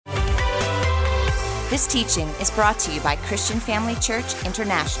This teaching is brought to you by Christian Family Church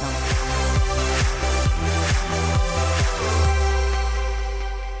International.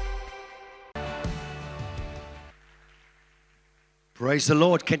 Praise the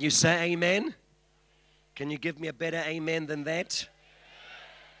Lord. Can you say amen? Can you give me a better amen than that?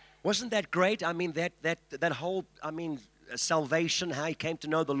 Wasn't that great? I mean, that whole, salvation, how you came to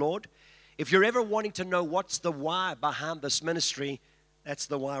know the Lord. If you're ever wanting to know what's the why behind this ministry, that's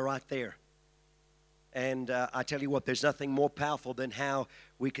the why right there. And I tell you what, there's nothing more powerful than how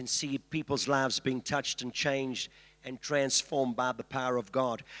we can see people's lives being touched and changed and transformed by the power of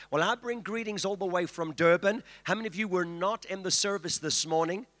God. Well, I bring greetings all the way from Durban. How many of you were not in the service this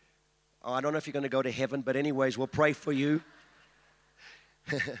morning? Oh, I don't know if you're going to go to heaven, but anyways, we'll pray for you.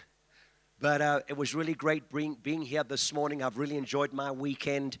 But it was really great being here this morning. I've really enjoyed my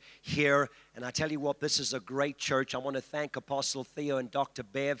weekend here. And I tell you what, this is a great church. I want to thank Apostle Theo and Dr.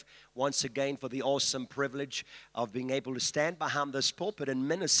 Bev once again for the awesome privilege of being able to stand behind this pulpit and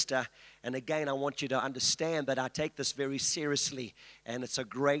minister. And again, I want you to understand that I take this very seriously. And it's a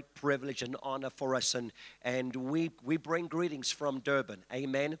great privilege and honor for us. And we bring greetings from Durban.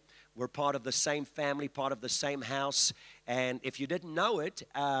 Amen. We're part of the same family, part of the same house. And if you didn't know it,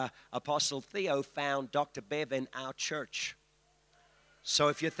 Apostle Theo found Dr. Bev in our church. So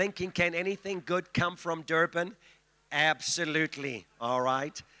if you're thinking, can anything good come from Durban? Absolutely, all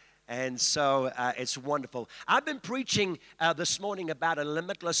right? And so it's wonderful. I've been preaching this morning about a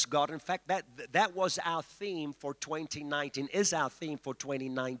limitless God. In fact, that was our theme for 2019, is our theme for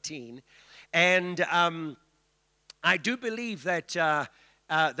 2019. And I do believe that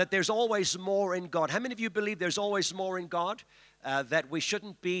there's always more in God. How many of you believe there's always more in God? That we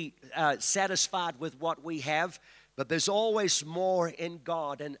shouldn't be satisfied with what we have, but there's always more in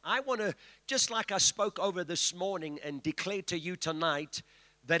God. And I want to, just like I spoke over this morning and declare to you tonight,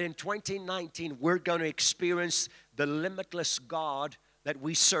 that in 2019 we're going to experience the limitless God that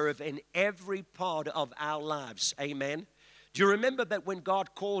we serve in every part of our lives. Amen. Do you remember that when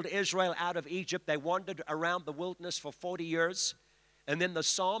God called Israel out of Egypt, they wandered around the wilderness for 40 years? And then the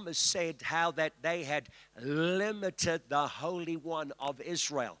psalmist said how that they had limited the Holy One of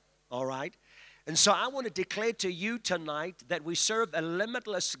Israel, all right? And so I want to declare to you tonight that we serve a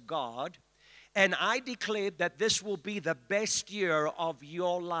limitless God, and I declare that this will be the best year of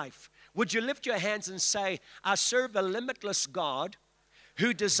your life. Would you lift your hands and say, I serve a limitless God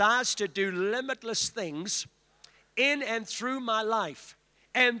who desires to do limitless things in and through my life,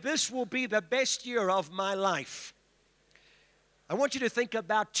 and this will be the best year of my life. I want you to think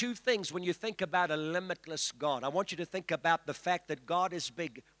about two things when you think about a limitless God. I want you to think about the fact that God is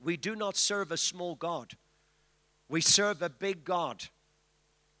big. We do not serve a small God. We serve a big God.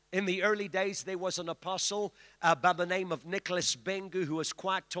 In the early days, there was an apostle by the name of Nicholas Bengu who was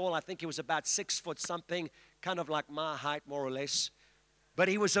quite tall. I think he was about 6 foot something, kind of like my height, more or less. But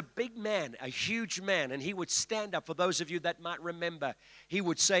he was a big man, a huge man, and he would stand up. For those of you that might remember, he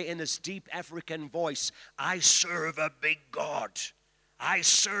would say in his deep African voice, I serve a big God. I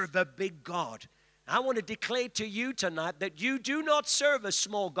serve a big God. I want to declare to you tonight that you do not serve a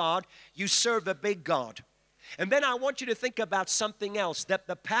small God, you serve a big God. And then I want you to think about something else, that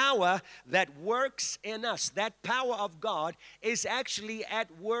the power that works in us, that power of God, is actually at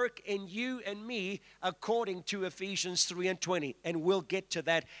work in you and me according to Ephesians 3:20. And we'll get to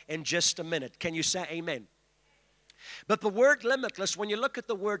that in just a minute. Can you say amen? But the word limitless, when you look at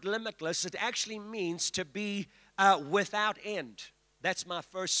the word limitless, it actually means to be without end. That's my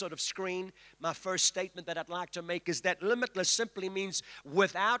first sort of screen. My first statement that I'd like to make is that limitless simply means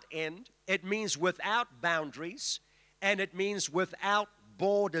without end. It means without boundaries. And it means without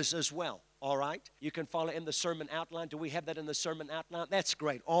borders as well. All right? You can follow in the sermon outline. Do we have that in the sermon outline? That's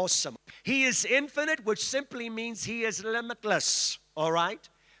great. Awesome. He is infinite, which simply means he is limitless. All right?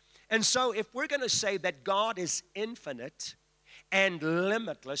 And so if we're going to say that God is infinite and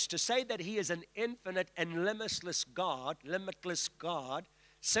limitless, to say that he is an infinite and limitless God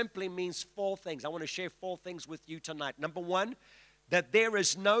simply means 4 things. I want to share 4 things with you tonight. Number 1, that there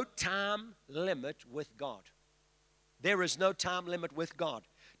is no time limit with God. There is no time limit with God.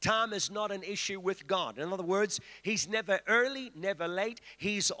 Time is not an issue with God. In other words, he's never early, never late.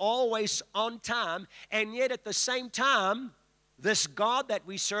 He's always on time. And yet at the same time, this God that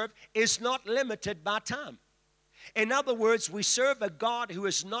we serve is not limited by time. In other words, we serve a God who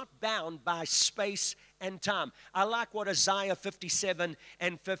is not bound by space and time. I like what Isaiah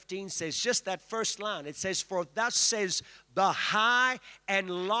 57:15 says, just that first line. It says, for thus says the high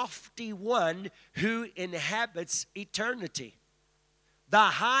and lofty one who inhabits eternity. The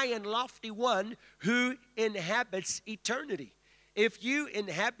high and lofty one who inhabits eternity. If you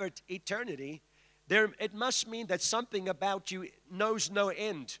inhabit eternity, it must mean that something about you knows no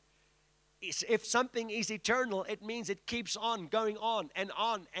end. If something is eternal, it means it keeps on going on and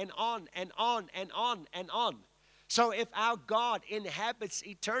on and on and on and on and on. So if our God inhabits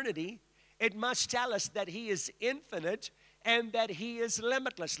eternity, it must tell us that He is infinite and that He is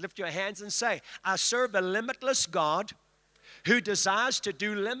limitless. Lift your hands and say, I serve a limitless God who desires to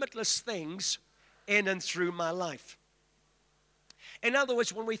do limitless things in and through my life. In other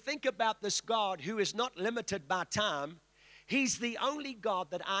words, when we think about this God who is not limited by time, He's the only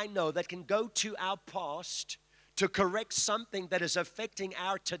God that I know that can go to our past to correct something that is affecting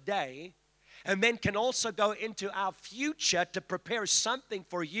our today, and then can also go into our future to prepare something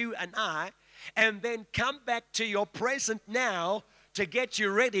for you and I, and then come back to your present now to get you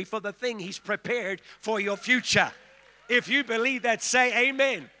ready for the thing He's prepared for your future. If you believe that, say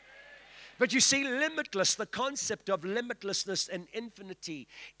amen. But you see, limitless, the concept of limitlessness and infinity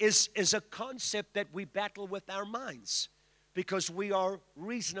is a concept that we battle with our minds. Because we are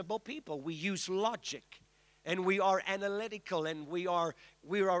reasonable people. We use logic, and we are analytical, and we are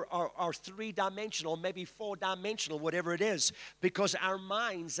three-dimensional, maybe four-dimensional, whatever it is, because our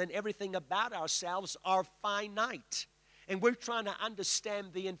minds and everything about ourselves are finite. And we're trying to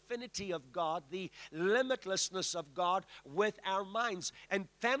understand the infinity of God, the limitlessness of God with our minds. And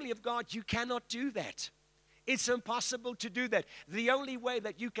family of God, you cannot do that. It's impossible to do that. The only way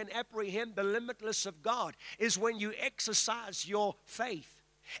that you can apprehend the limitless of God is when you exercise your faith.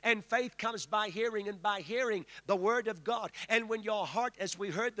 And faith comes by hearing, and by hearing the Word of God. And when your heart, as we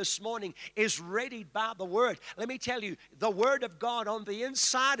heard this morning, is readied by the Word, let me tell you, the Word of God on the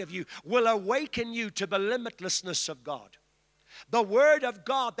inside of you will awaken you to the limitlessness of God. The Word of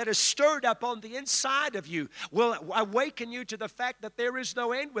God that is stirred up on the inside of you will awaken you to the fact that there is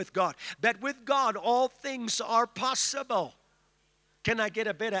no end with God. That with God, all things are possible. Can I get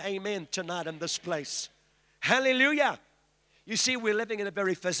a better amen tonight in this place? Hallelujah. You see, we're living in a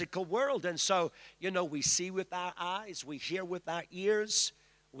very physical world. And so, we see with our eyes, we hear with our ears,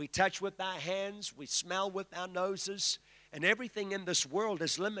 we touch with our hands, we smell with our noses. And everything in this world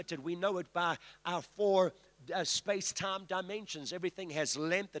is limited. We know it by our four space-time dimensions. Everything has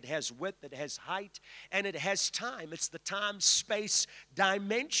length, it has width, it has height, and it has time. It's the time-space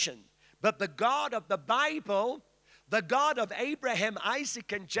dimension. But the God of the Bible, the God of Abraham,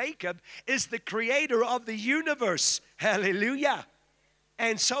 Isaac, and Jacob, is the creator of the universe. Hallelujah.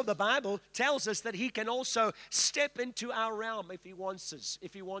 And so the Bible tells us that He can also step into our realm if He wants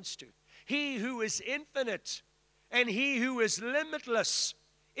to. He who is infinite and He who is limitless,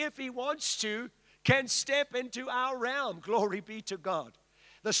 if He wants to, can step into our realm. Glory be to God.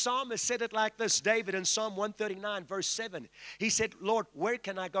 The psalmist said it like this, David, in Psalm 139, verse 7. He said, Lord, where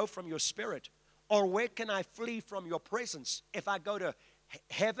can I go from your spirit? Or where can I flee from your presence? If I go to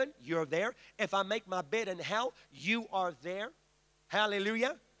heaven, you're there. If I make my bed in hell, you are there.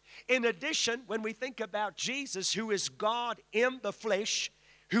 Hallelujah. In addition, when we think about Jesus, who is God in the flesh,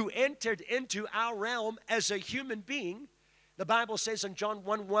 who entered into our realm as a human being, the Bible says in John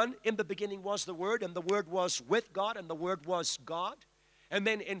 1:1, in the beginning was the Word, and the Word was with God, and the Word was God. And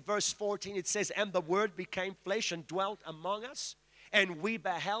then in verse 14 it says, and the Word became flesh and dwelt among us, and we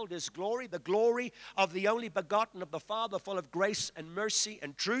beheld His glory, the glory of the only begotten of the Father, full of grace and mercy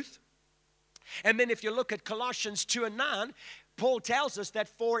and truth. And then if you look at Colossians 2:9, Paul tells us that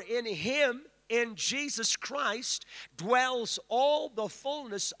for in Him, in Jesus Christ, dwells all the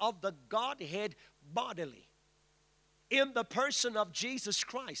fullness of the Godhead bodily. In the person of Jesus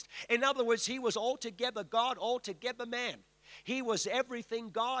Christ. In other words, He was altogether God, altogether man. He was everything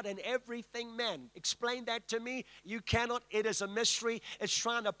God and everything man. Explain that to me. You cannot. It is a mystery. It's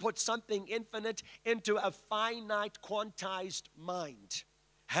trying to put something infinite into a finite, quantized mind.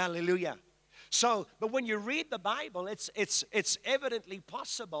 Hallelujah. So, but when you read the Bible, it's evidently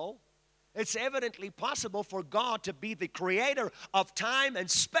possible. It's evidently possible for God to be the creator of time and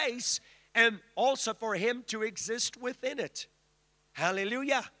space, and also for Him to exist within it.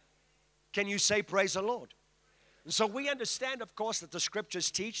 Hallelujah. Can you say praise the Lord? And so we understand, of course, that the Scriptures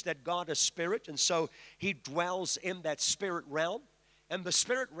teach that God is spirit, and so He dwells in that spirit realm. And the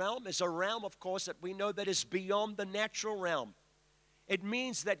spirit realm is a realm, of course, that we know that is beyond the natural realm. It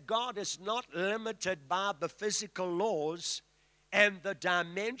means that God is not limited by the physical laws and the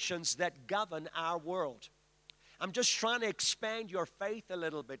dimensions that govern our world. I'm just trying to expand your faith a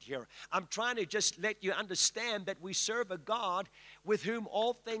little bit here. I'm trying to just let you understand that we serve a God with whom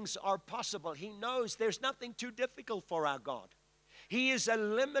all things are possible. He knows there's nothing too difficult for our God. He is a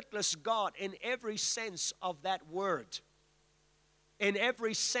limitless God in every sense of that word. In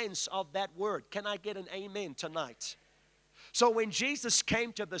every sense of that word. Can I get an amen tonight? So when Jesus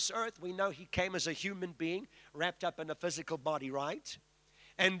came to this earth, we know he came as a human being wrapped up in a physical body, right?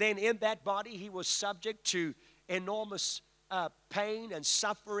 And then in that body, he was subject to enormous pain and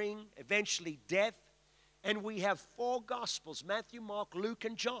suffering, eventually death. And we have 4 Gospels, Matthew, Mark, Luke,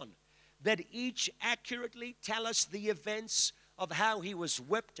 and John, that each accurately tell us the events of how he was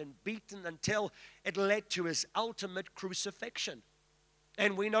whipped and beaten until it led to his ultimate crucifixion.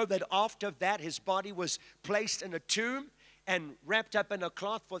 And we know that after that, his body was placed in a tomb and wrapped up in a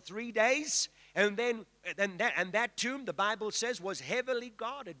cloth for 3 days. And then that tomb, the Bible says, was heavily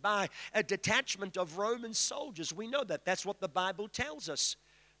guarded by a detachment of Roman soldiers. We know that. That's what the Bible tells us.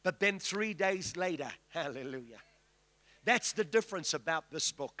 But then 3 days later, hallelujah. That's the difference about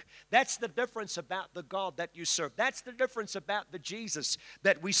this book. That's the difference about the God that you serve. That's the difference about the Jesus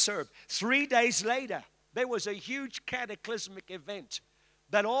that we serve. 3 days later, there was a huge cataclysmic event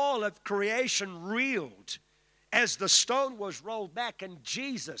that all of creation reeled as the stone was rolled back, and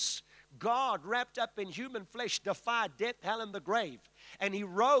Jesus, God wrapped up in human flesh, defied death, hell, and the grave. And he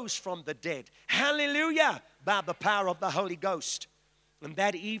rose from the dead. Hallelujah! By the power of the Holy Ghost. And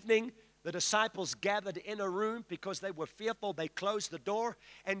that evening, the disciples gathered in a room because they were fearful. They closed the door.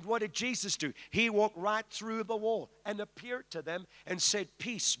 And what did Jesus do? He walked right through the wall and appeared to them and said,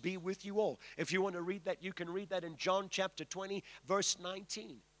 "Peace be with you all." If you want to read that, you can read that in John chapter 20, verse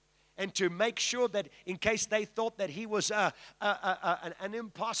 19. And to make sure that in case they thought that he was an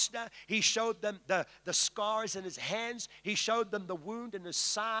imposter, he showed them the scars in his hands. He showed them the wound in his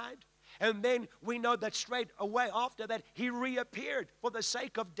side. And then we know that straight away after that, he reappeared for the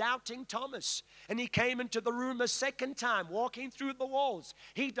sake of doubting Thomas. And he came into the room a second time, walking through the walls.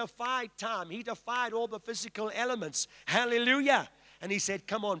 He defied time. He defied all the physical elements. Hallelujah. And he said,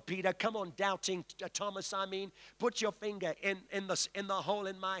 "Come on, Peter, come on, doubting Thomas, put your finger in the hole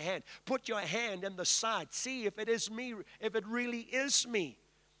in my hand. Put your hand in the side. See if it is me, if it really is me."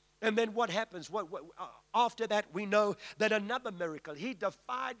 And then what happens? After that, we know that another miracle. He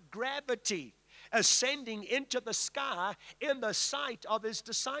defied gravity, ascending into the sky in the sight of his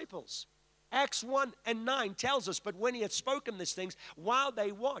disciples. Acts 1 and 9 tells us, "But when he had spoken these things, while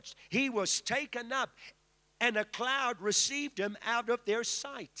they watched, he was taken up, and a cloud received him out of their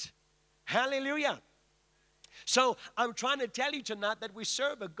sight." Hallelujah. So I'm trying to tell you tonight that we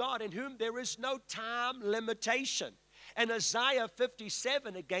serve a God in whom there is no time limitation. And Isaiah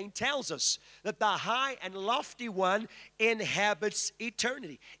 57 again tells us that the high and lofty one inhabits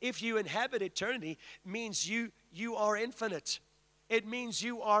eternity. If you inhabit eternity, it means you are infinite. It means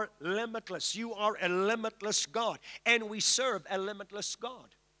you are limitless. You are a limitless God. And we serve a limitless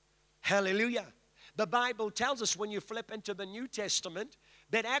God. Hallelujah. The Bible tells us when you flip into the New Testament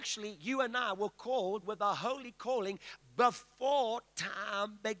that actually you and I were called with a holy calling before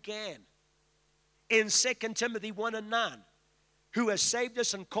time began. In 2 Timothy 1 and 9, "Who has saved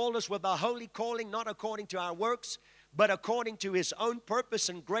us and called us with a holy calling, not according to our works, but according to his own purpose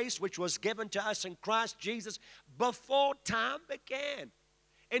and grace, which was given to us in Christ Jesus before time began."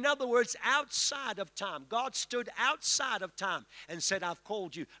 In other words, outside of time. God stood outside of time and said, "I've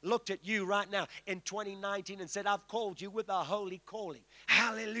called you." Looked at you right now in 2019 and said, "I've called you with a holy calling."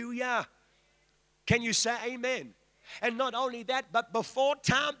 Hallelujah. Can you say amen? And not only that, but before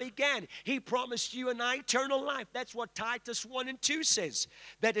time began, he promised you and I eternal life. That's what Titus 1 and 2 says.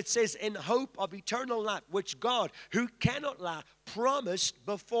 That it says, "In hope of eternal life, which God, who cannot lie, promised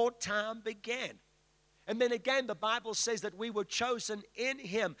before time began." And then again, the Bible says that we were chosen in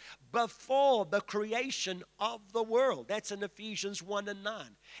him before the creation of the world. That's in Ephesians 1 and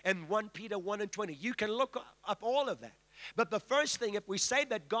 9 and 1 Peter 1 and 20. You can look up all of that. But the first thing, if we say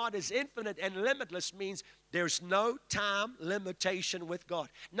that God is infinite and limitless, means there's no time limitation with God.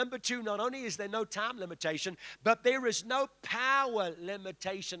 Number two, not only is there no time limitation, but there is no power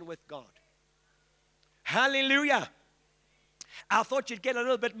limitation with God. Hallelujah. I thought you'd get a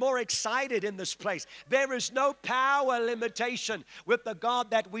little bit more excited in this place. There is no power limitation with the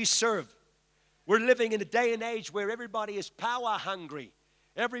God that we serve. We're living in a day and age where everybody is power hungry.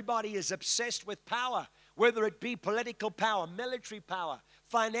 Everybody is obsessed with power, whether it be political power, military power,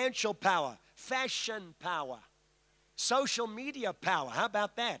 financial power, fashion power, social media power. How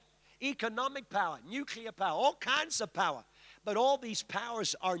about that? Economic power, nuclear power, all kinds of power. But all these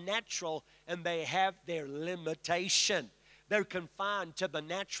powers are natural and they have their limitation. They're confined to the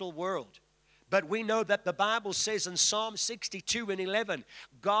natural world. But we know that the Bible says in Psalm 62 and 11,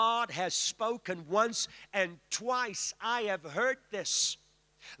 "God has spoken once and twice I have heard this,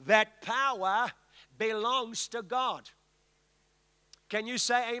 that power belongs to God." Can you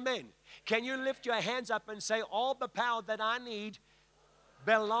say amen? Can you lift your hands up and say, "All the power that I need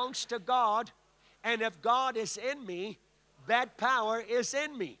belongs to God, and if God is in me, that power is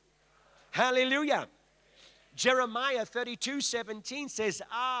in me. Hallelujah. Jeremiah 32:17 says,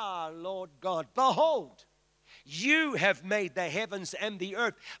 Lord God, behold, you have made the heavens and the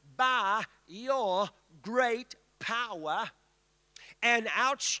earth by your great power and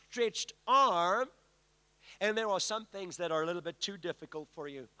outstretched arm. And there are some things that are a little bit too difficult for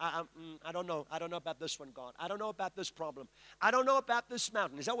you. I don't know. I don't know about this one, God. I don't know about this problem. I don't know about this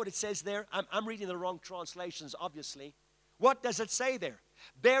mountain. Is that what it says there? I'm reading the wrong translations, obviously. What does it say there?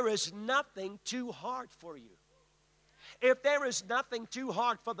 There is nothing too hard for you. If there is nothing too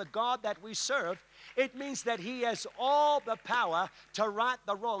hard for the God that we serve, it means that He has all the power to right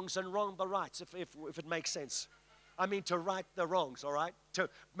the wrongs and wrong the rights, if it makes sense. I mean, to right the wrongs, all right? To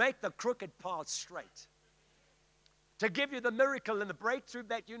make the crooked paths straight. To give you the miracle and the breakthrough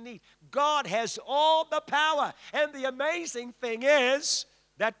that you need. God has all the power. And the amazing thing is,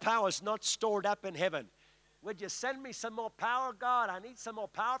 that power is not stored up in heaven. Would you send me some more power, God? I need some more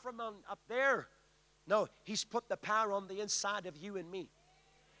power from up there. No, He's put the power on the inside of you and me.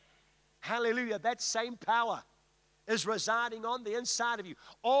 Hallelujah. That same power is residing on the inside of you.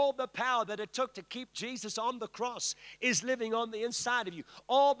 All the power that it took to keep Jesus on the cross is living on the inside of you.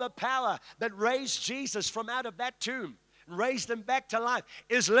 All the power that raised Jesus from out of that tomb and raised Him back to life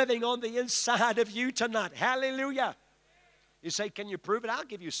is living on the inside of you tonight. Hallelujah. You say, can you prove it? I'll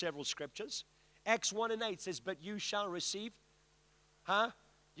give you several scriptures. Acts 1:8 says, but you shall receive,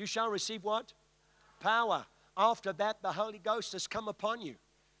 You shall receive what? Power. After that, the Holy Ghost has come upon you.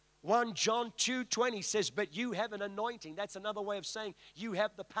 1 John 2:20 says, but you have an anointing. That's another way of saying you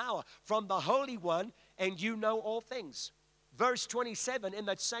have the power from the Holy One, and you know all things. Verse 27 in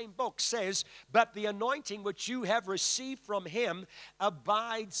that same book says, but the anointing which you have received from Him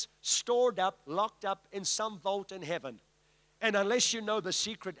abides stored up, locked up in some vault in heaven. And unless you know the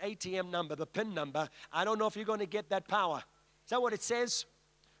secret ATM number, the PIN number, I don't know if you're going to get that power. Is that what it says?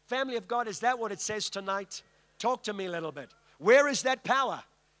 Family of God, is that what it says tonight? Talk to me a little bit. Where is that power?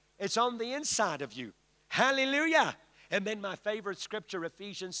 It's on the inside of you. Hallelujah. And then my favorite scripture,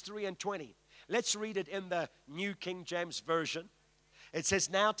 Ephesians 3:20. Let's read it in the New King James Version. It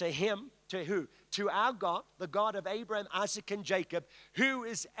says, now to Him, to who? To our God, the God of Abraham, Isaac, and Jacob, who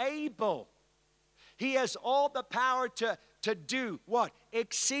is able. He has all the power to do what?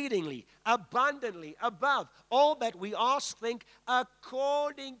 Exceedingly, abundantly, above all that we ask, think,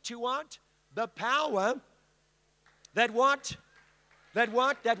 according to what? The power that what?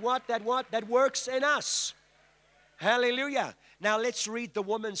 That works in us. Hallelujah. Now let's read the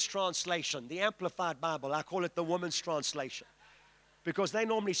Woman's Translation, the Amplified Bible. I call it the Woman's Translation because they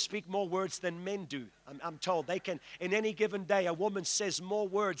normally speak more words than men do. I'm told they can, in any given day, a woman says more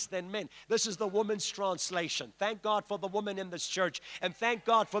words than men. This is the Woman's Translation. Thank God for the woman in this church, and thank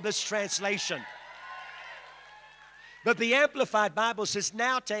God for this translation. But the Amplified Bible says,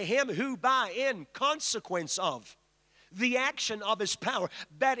 now to Him who by in consequence of the action of His power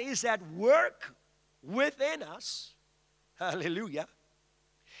that is at work within us, hallelujah,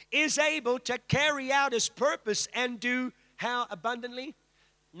 is able to carry out His purpose and do how abundantly?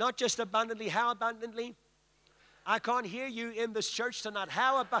 Not just abundantly, how abundantly? I can't hear you in this church tonight.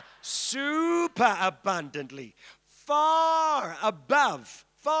 How about super abundantly, far above,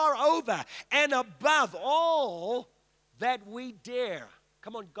 far over, and above all that we dare.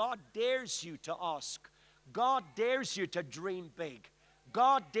 Come on, God dares you to ask. God dares you to dream big.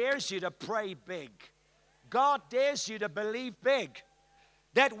 God dares you to pray big. God dares you to believe big.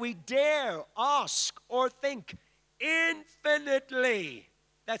 That we dare ask or think infinitely.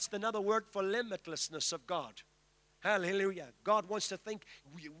 That's another word for limitlessness of God. Hallelujah. God wants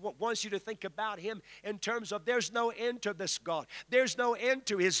you to think about Him in terms of there's no end to this God. There's no end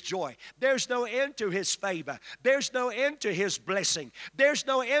to His joy. There's no end to His favor. There's no end to His blessing. There's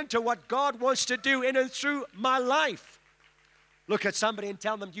no end to what God wants to do in and through my life. Look at somebody and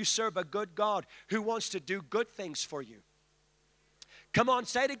tell them you serve a good God who wants to do good things for you. Come on,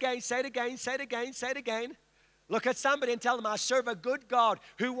 say it again, say it again, say it again, say it again. Look at somebody and tell them, I serve a good God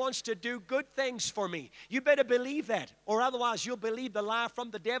who wants to do good things for me. You better believe that, or otherwise you'll believe the lie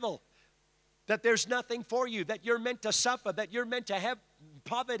from the devil that there's nothing for you, that you're meant to suffer, that you're meant to have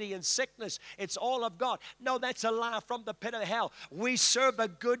poverty and sickness. It's all of God. No, that's a lie from the pit of hell. We serve a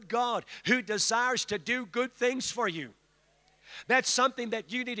good God who desires to do good things for you. That's something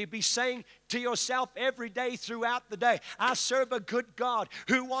that you need to be saying to yourself every day throughout the day. I serve a good God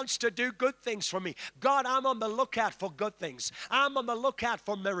who wants to do good things for me. God, I'm on the lookout for good things. I'm on the lookout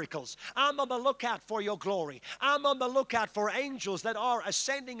for miracles. I'm on the lookout for your glory. I'm on the lookout for angels that are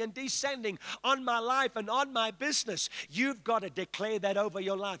ascending and descending on my life and on my business. You've got to declare that over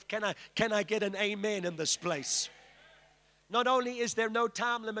your life. Can I get an amen in this place? Not only is there no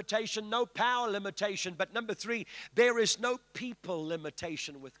time limitation, no power limitation, but number 3, there is no people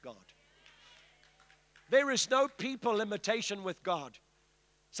limitation with God. There is no people limitation with God.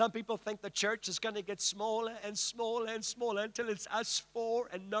 Some people think the church is going to get smaller and smaller and smaller until it's us 4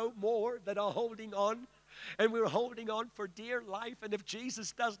 and no more that are holding on. And we're holding on for dear life. And if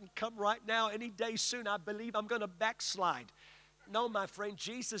Jesus doesn't come right now, any day soon, I believe I'm going to backslide. No, my friend,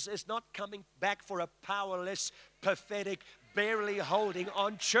 Jesus is not coming back for a powerless, pathetic, barely holding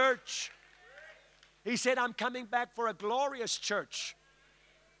on church. He said, I'm coming back for a glorious church.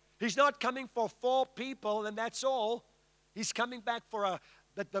 He's not coming for 4 people and that's all. He's coming back for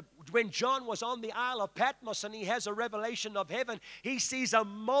when John was on the Isle of Patmos and he has a revelation of heaven, he sees a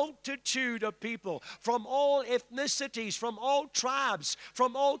multitude of people from all ethnicities, from all tribes,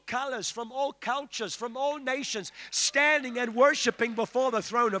 from all colors, from all cultures, from all nations, standing and worshiping before the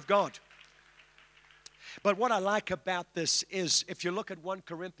throne of God. But what I like about this is, if you look at 1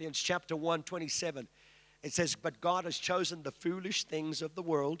 Corinthians chapter 1, 27, it says, but God has chosen the foolish things of the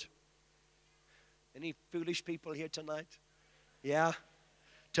world. Any foolish people here tonight? Yeah.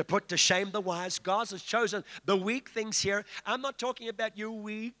 To put to shame the wise. God has chosen the weak things here. I'm not talking about you're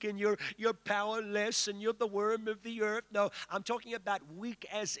weak and you're powerless and you're the worm of the earth. No, I'm talking about weak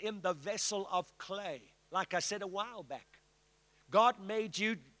as in the vessel of clay. Like I said a while back. God made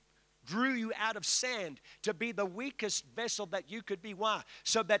you, drew you out of sand to be the weakest vessel that you could be. Why?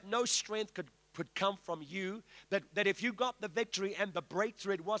 So that no strength could come from you, that if you got the victory and the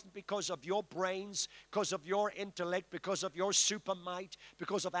breakthrough, it wasn't because of your brains, because of your intellect, because of your super might,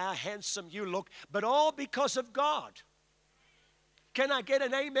 because of how handsome you look, but all because of God. Can I get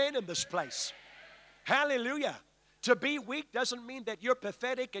an amen in this place? Hallelujah. To be weak doesn't mean that you're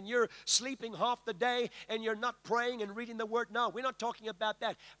pathetic and you're sleeping half the day and you're not praying and reading the Word. No, we're not talking about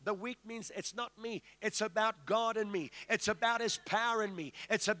that. The weak means it's not me. It's about God in me. It's about His power in me.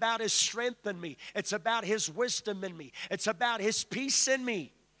 It's about His strength in me. It's about His wisdom in me. It's about His peace in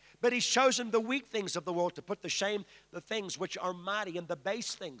me. But He's chosen the weak things of the world to put to shame the things which are mighty and the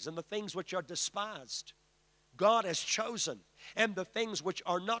base things and the things which are despised. God has chosen, and the things which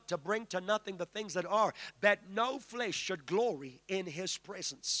are not, to bring to nothing the things that are, that no flesh should glory in His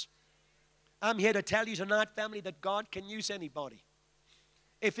presence. I'm here to tell you tonight, family, that God can use anybody.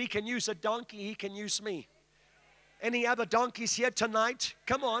 If He can use a donkey, He can use me. Any other donkeys here tonight?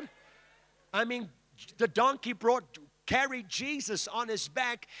 Come on. I mean, the donkey carried Jesus on his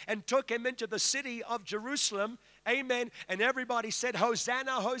back and took Him into the city of Jerusalem. Amen. And everybody said,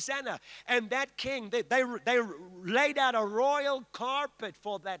 Hosanna, Hosanna. And that king, they laid out a royal carpet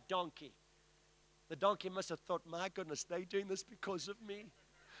for that donkey. The donkey must have thought, my goodness, they're doing this because of me.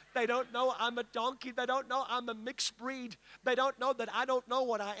 They don't know I'm a donkey. They don't know I'm a mixed breed. They don't know that I don't know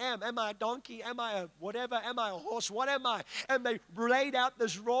what I am. Am I a donkey? Am I a whatever? Am I a horse? What am I? And they laid out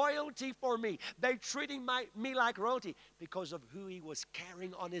this royalty for me. They're treating me like royalty because of who He was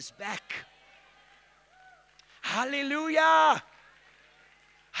carrying on His back. Hallelujah.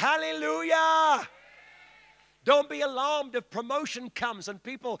 Hallelujah. Don't be alarmed if promotion comes and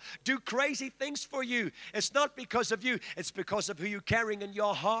people do crazy things for you. It's not because of you. It's because of who you're carrying in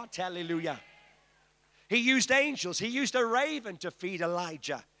your heart. Hallelujah. He used angels. He used a raven to feed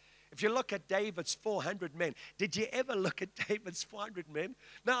Elijah. If you look at David's 400 men, did you ever look at David's 400 men?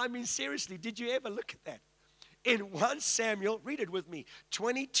 No, I mean seriously, did you ever look at that? In 1 Samuel, read it with me,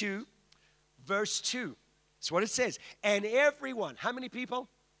 22 verse 2. That's what it says. And everyone, how many people?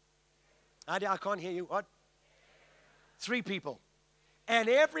 I can't hear you. What? 3 people. And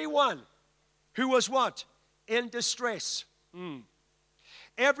everyone who was what? In distress.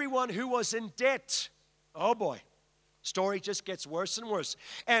 Everyone who was in debt. Oh boy. Story just gets worse and worse.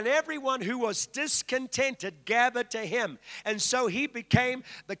 And everyone who was discontented gathered to him. And so he became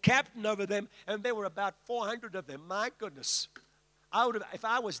the captain over them. And there were about 400 of them. My goodness. If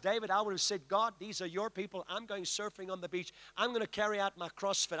I was David, I would have said, God, these are your people. I'm going surfing on the beach. I'm going to carry out my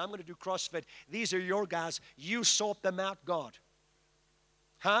CrossFit. I'm going to do CrossFit. These are your guys. You sort them out, God.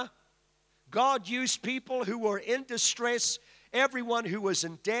 Huh? God used people who were in distress, everyone who was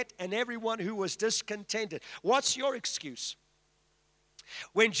in debt, and everyone who was discontented. What's your excuse?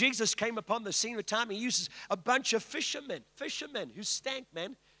 When Jesus came upon the scene of time, He uses a bunch of fishermen who stank,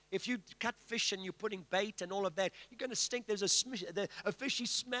 man. If you cut fish and you're putting bait and all of that, you're going to stink. There's a fishy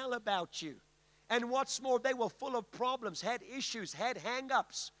smell about you. And what's more, they were full of problems, had issues, had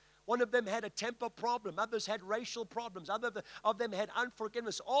hang-ups. One of them had a temper problem. Others had racial problems. Others of them had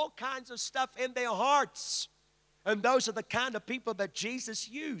unforgiveness. All kinds of stuff in their hearts. And those are the kind of people that Jesus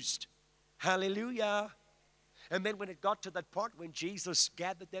used. Hallelujah. And then when it got to that part when Jesus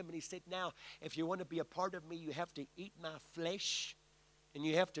gathered them and he said, now, if you want to be a part of me, you have to eat my flesh and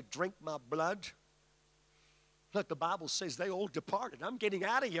you have to drink my blood. Look, the Bible says they all departed. I'm getting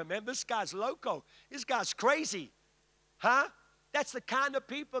out of here, man. This guy's loco. This guy's crazy. Huh? That's the kind of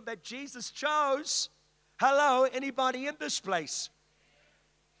people that Jesus chose. Hello, anybody in this place?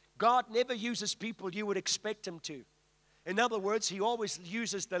 God never uses people you would expect him to. In other words, he always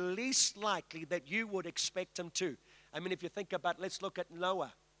uses the least likely that you would expect him to. I mean, if you think about, let's look at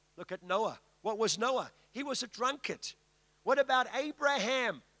Noah. Look at Noah. What was Noah? He was a drunkard. What about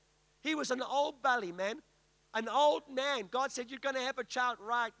Abraham? He was an old belly, man. An old man. God said, you're going to have a child,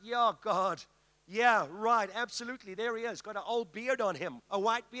 right? Yeah, God. Yeah, right, absolutely. There he is. Got an old beard on him, a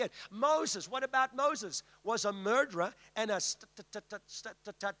white beard. Moses, what about Moses? Was a murderer and a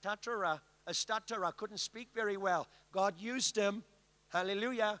stutterer, couldn't speak very well. God used him.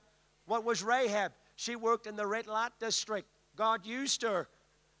 Hallelujah. What was Rahab? She worked in the red light district. God used her.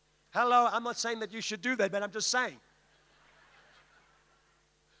 Hello, I'm not saying that you should do that, but I'm just saying.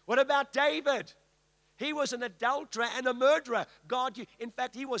 What about David? He was an adulterer and a murderer. In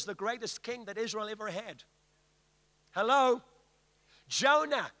fact, he was the greatest king that Israel ever had. Hello?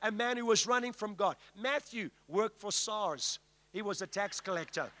 Jonah, a man who was running from God. Matthew worked for SARS. He was a tax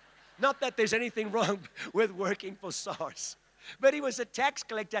collector. Not that there's anything wrong with working for SARS, but he was a tax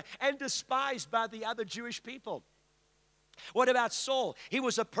collector and despised by the other Jewish people. What about Saul? He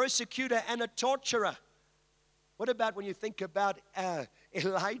was a persecutor and a torturer. What about when you think about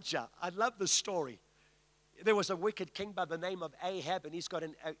Elijah? I love the story. There was a wicked king by the name of Ahab, and he's got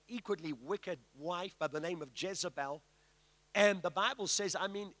an equally wicked wife by the name of Jezebel. And the Bible says,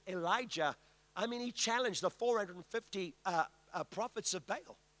 Elijah, he challenged the 450 prophets of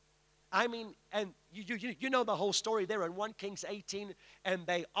Baal. And you know the whole story there in 1 Kings 18, and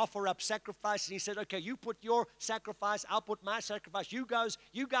they offer up sacrifice, and he said, okay, you put your sacrifice, I'll put my sacrifice. You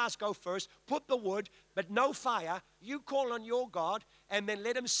guys go first, put the wood, but no fire. You call on your God, and then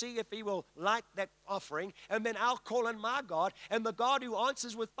let him see if he will light that offering, and then I'll call on my God, and the God who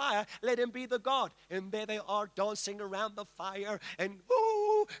answers with fire, let him be the God. And there they are dancing around the fire, and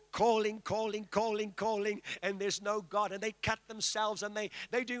calling, and there's no God, and they cut themselves, and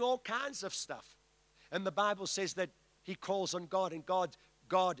they do all kinds of stuff. And the Bible says that he calls on God, and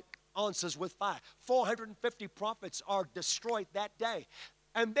God answers with fire. 450 prophets are destroyed that day.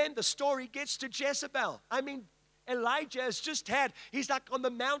 And then the story gets to Jezebel. Elijah has he's like on the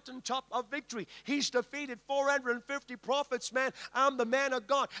mountaintop of victory. He's defeated 450 prophets, man. I'm the man of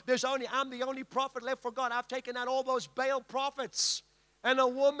God. I'm the only prophet left for God. I've taken out all those Baal prophets. And a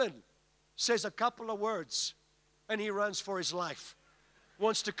woman says a couple of words, and he runs for his life.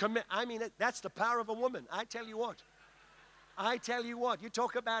 Wants to commit. That's the power of a woman. I tell you what. You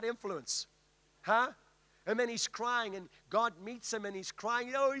talk about influence. Huh? And then he's crying, and God meets him, and he's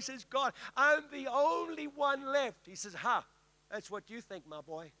crying. He says, God, I'm the only one left. He says, that's what you think, my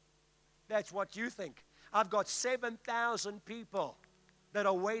boy. That's what you think. I've got 7,000 people that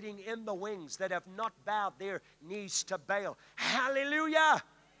are waiting in the wings that have not bowed their knees to Baal. Hallelujah.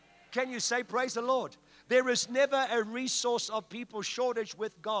 Can you say praise the Lord? There is never a resource of people shortage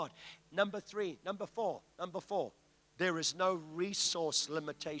with God. Number four, there is no resource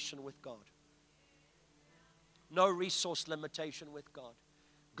limitation with God. No resource limitation with God.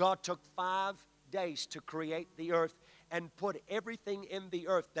 God took 5 days to create the earth and put everything in the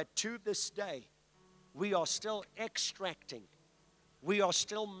earth that to this day we are still extracting. We are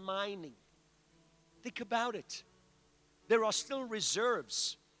still mining. Think about it. There are still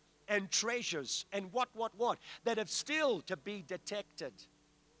reserves and treasures and what that have still to be detected.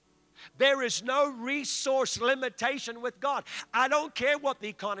 There is no resource limitation with God. I don't care what the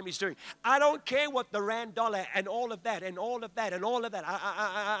economy is doing. I don't care what the rand dollar and all of that and all of that and all of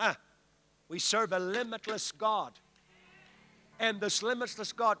that. We serve a limitless God. And this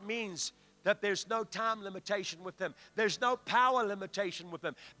limitless God means that there's no time limitation with Him. There's no power limitation with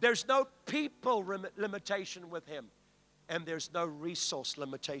Him. There's no people limitation with Him. And there's no resource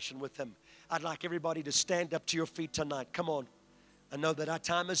limitation with Him. I'd like everybody to stand up to your feet tonight. Come on. I know that our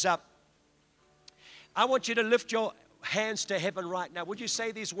time is up. I want you to lift your hands to heaven right now. Would you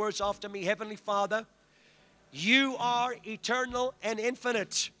say these words after me? Heavenly Father, you are eternal and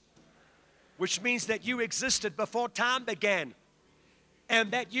infinite, which means that you existed before time began,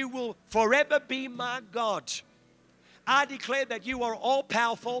 and that you will forever be my God. I declare that you are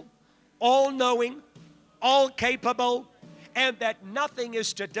all-powerful, all-knowing, all-capable, and that nothing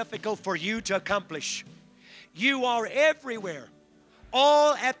is too difficult for you to accomplish. You are everywhere,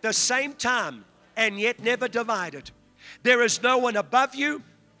 all at the same time, and yet never divided. There is no one above you.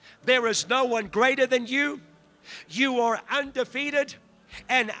 There is no one greater than you. You are undefeated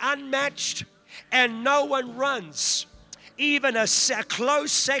and unmatched, and no one runs even a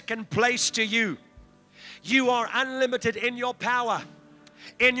close second place to you. You are unlimited in your power,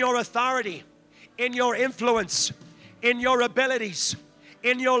 in your authority, in your influence, in your abilities,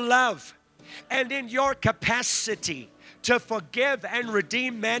 in your love, and in your capacity to forgive and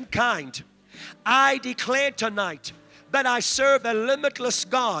redeem mankind. I declare tonight that I serve a limitless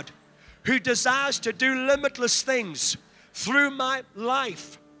God who desires to do limitless things through my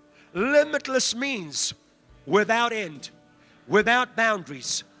life. Limitless means without end, without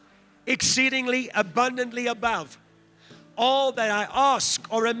boundaries, exceedingly abundantly above all that I ask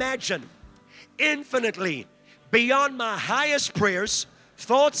or imagine, infinitely beyond my highest prayers,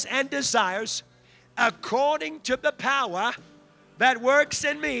 thoughts, and desires, according to the power that works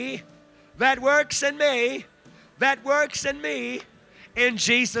in me, that works in me, that works in me, in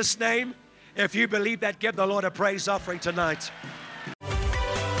Jesus' name. If you believe that, give the Lord a praise offering tonight.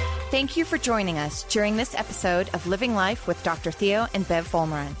 Thank you for joining us during this episode of Living Life with Dr. Theo and Bev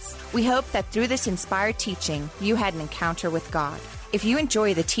Wolmarans. We hope that through this inspired teaching, you had an encounter with God. If you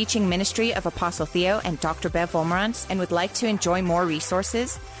enjoy the teaching ministry of Apostle Theo and Dr. Bev Wolmarans and would like to enjoy more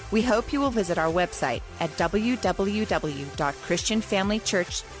resources, we hope you will visit our website at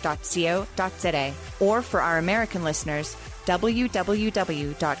www.christianfamilychurch.co.za, or for our American listeners,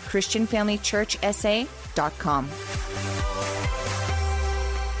 www.christianfamilychurchsa.com.